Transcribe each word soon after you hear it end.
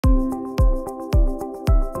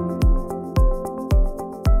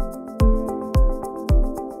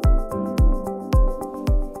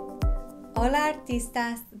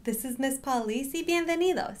artistas, this is Miss Paula Liz y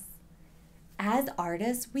bienvenidos. As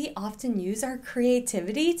artists, we often use our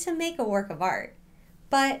creativity to make a work of art.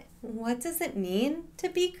 But what does it mean to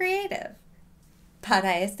be creative? Para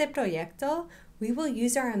este proyecto, we will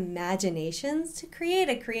use our imaginations to create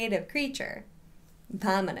a creative creature.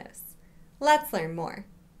 Vamanos. Let's learn more.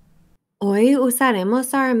 Hoy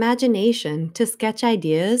usaremos our imagination to sketch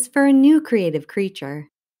ideas for a new creative creature.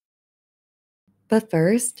 But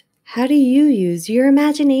first, how do you use your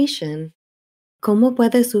imagination? ¿Cómo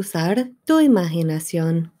puedes usar tu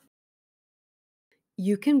imaginación?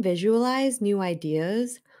 You can visualize new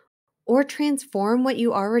ideas or transform what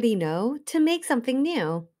you already know to make something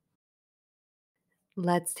new.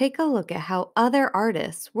 Let's take a look at how other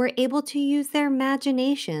artists were able to use their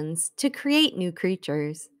imaginations to create new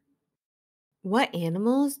creatures. What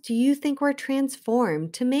animals do you think were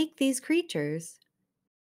transformed to make these creatures?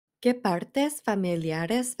 ¿Qué partes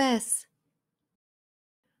familiares ves?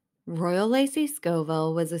 Royal Lacey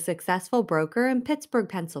Scoville was a successful broker in Pittsburgh,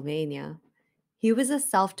 Pennsylvania. He was a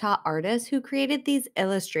self-taught artist who created these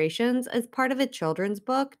illustrations as part of a children's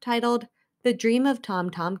book titled The Dream of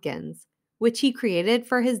Tom Tompkins, which he created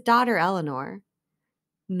for his daughter Eleanor.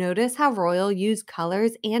 Notice how Royal used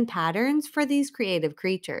colors and patterns for these creative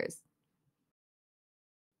creatures.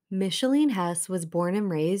 Michelin Hess was born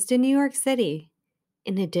and raised in New York City.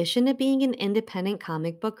 In addition to being an independent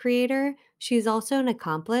comic book creator, she's also an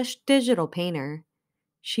accomplished digital painter.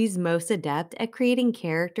 She's most adept at creating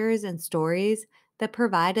characters and stories that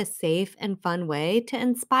provide a safe and fun way to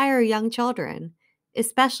inspire young children,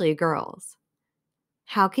 especially girls.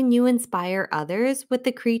 How can you inspire others with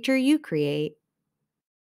the creature you create?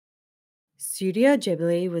 Studio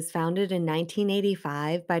Ghibli was founded in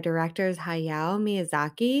 1985 by directors Hayao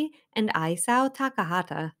Miyazaki and Isao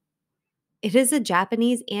Takahata. It is a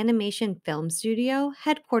Japanese animation film studio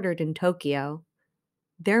headquartered in Tokyo.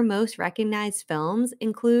 Their most recognized films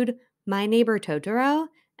include My Neighbor Totoro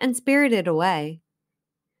and Spirited Away.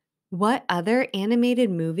 What other animated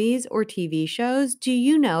movies or TV shows do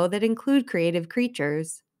you know that include creative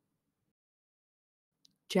creatures?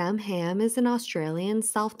 Jem Ham is an Australian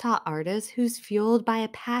self-taught artist who's fueled by a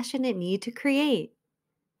passionate need to create.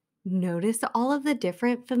 Notice all of the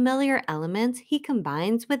different familiar elements he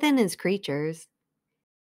combines within his creatures.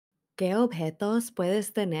 ¿Qué objetos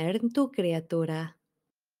puedes tener en tu criatura?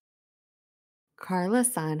 Carla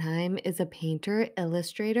Sonheim is a painter,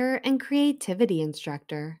 illustrator, and creativity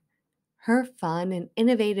instructor. Her fun and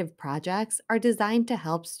innovative projects are designed to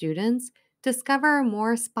help students discover a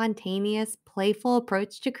more spontaneous, playful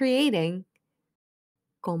approach to creating.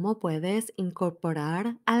 ¿Cómo puedes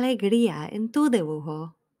incorporar alegría en tu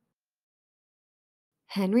dibujo?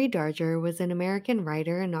 Henry Darger was an American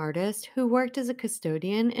writer and artist who worked as a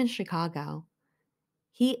custodian in Chicago.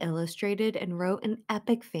 He illustrated and wrote an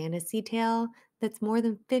epic fantasy tale that's more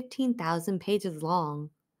than 15,000 pages long.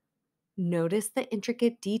 Notice the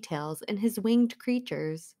intricate details in his winged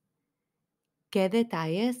creatures. ¿Qué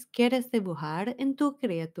detalles quieres dibujar en tu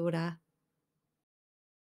criatura?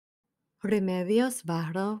 Remedios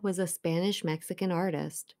Varo was a Spanish-Mexican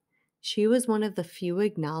artist. She was one of the few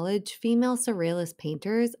acknowledged female surrealist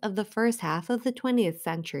painters of the first half of the 20th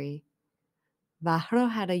century. Varo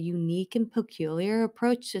had a unique and peculiar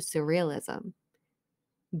approach to surrealism.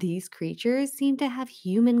 These creatures seem to have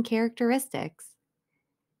human characteristics.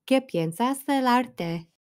 ¿Qué piensas del arte?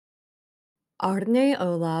 Arne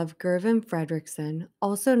Olav Gervin Fredriksson,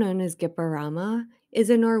 also known as Gyyporama, is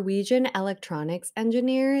a Norwegian electronics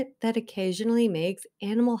engineer that occasionally makes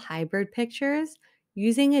animal hybrid pictures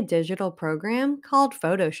using a digital program called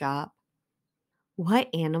Photoshop. What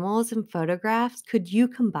animals and photographs could you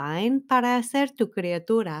combine para hacer tu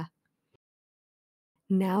criatura?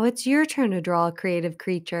 Now it's your turn to draw a creative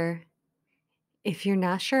creature. If you're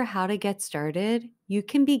not sure how to get started, you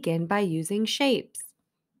can begin by using shapes.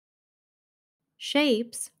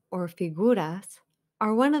 Shapes, or figuras,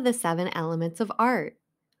 are one of the 7 elements of art.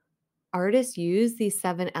 Artists use these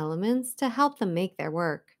 7 elements to help them make their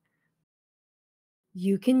work.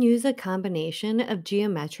 You can use a combination of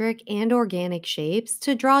geometric and organic shapes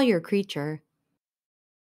to draw your creature.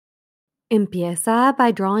 Empieza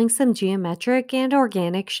by drawing some geometric and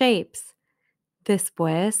organic shapes.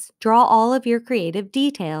 Después, draw all of your creative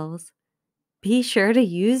details. Be sure to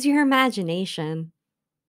use your imagination.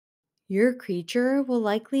 Your creature will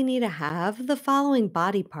likely need to have the following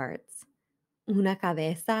body parts: una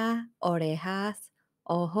cabeza, orejas,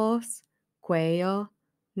 ojos, cuello,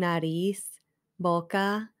 nariz,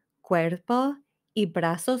 boca, cuerpo, y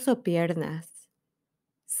brazos o piernas.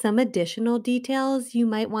 Some additional details you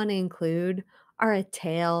might want to include are a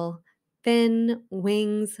tail, fin,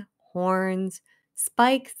 wings, horns,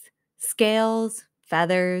 spikes, scales,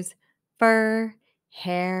 feathers, fur,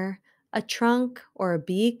 hair, a trunk or a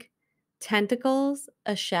beak, tentacles,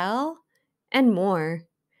 a shell, and more.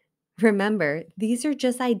 Remember, these are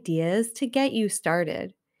just ideas to get you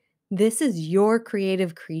started. This is your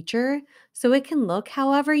creative creature, so it can look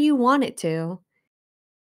however you want it to.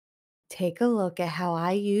 Take a look at how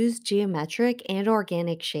I use geometric and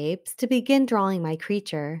organic shapes to begin drawing my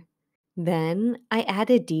creature. Then I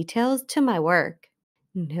added details to my work.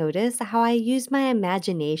 Notice how I use my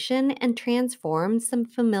imagination and transformed some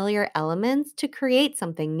familiar elements to create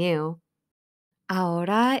something new.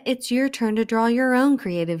 Ahora it's your turn to draw your own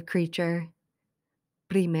creative creature.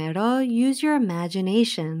 Primero, use your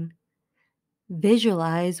imagination.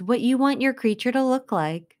 Visualize what you want your creature to look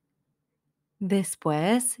like.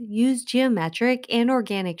 Después, use geometric and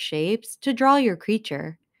organic shapes to draw your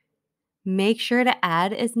creature. Make sure to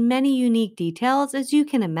add as many unique details as you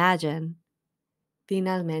can imagine.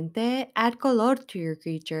 Finalmente, add color to your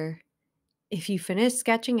creature. If you finish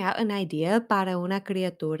sketching out an idea para una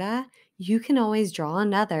criatura, you can always draw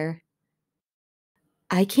another.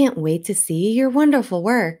 I can't wait to see your wonderful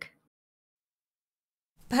work.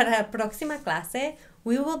 Para la próxima clase,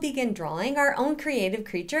 we will begin drawing our own creative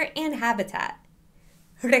creature and habitat.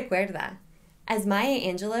 Recuerda, as Maya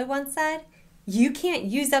Angelou once said, you can't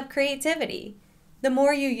use up creativity. The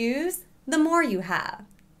more you use, the more you have.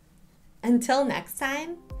 Until next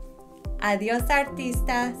time, adios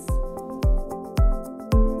artistas.